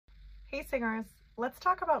Hey singers, let's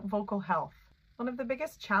talk about vocal health. One of the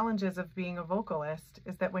biggest challenges of being a vocalist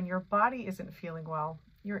is that when your body isn't feeling well,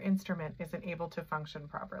 your instrument isn't able to function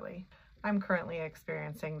properly. I'm currently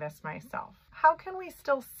experiencing this myself. How can we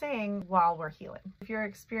still sing while we're healing? If you're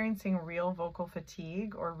experiencing real vocal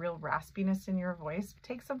fatigue or real raspiness in your voice,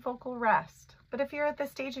 take some vocal rest. But if you're at the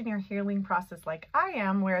stage in your healing process like I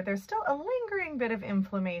am, where there's still a lingering bit of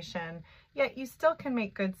inflammation, yet you still can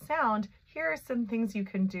make good sound, here are some things you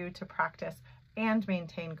can do to practice and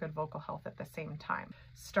maintain good vocal health at the same time.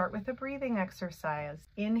 Start with a breathing exercise.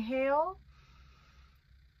 Inhale,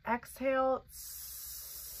 exhale.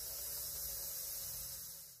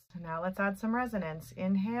 Now let's add some resonance.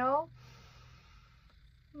 Inhale.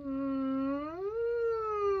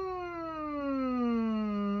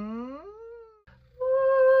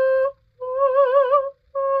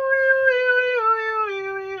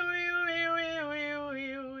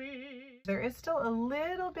 There is still a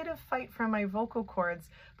little bit of fight from my vocal cords,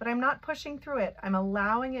 but I'm not pushing through it. I'm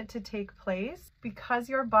allowing it to take place because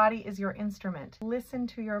your body is your instrument. Listen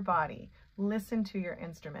to your body. Listen to your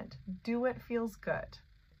instrument. Do what feels good.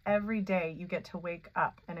 Every day you get to wake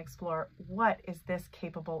up and explore, what is this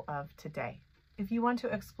capable of today? If you want to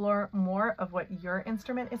explore more of what your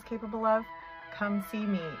instrument is capable of, come see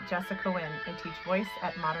me, Jessica Winn. I teach voice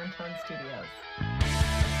at ModernTone Studios.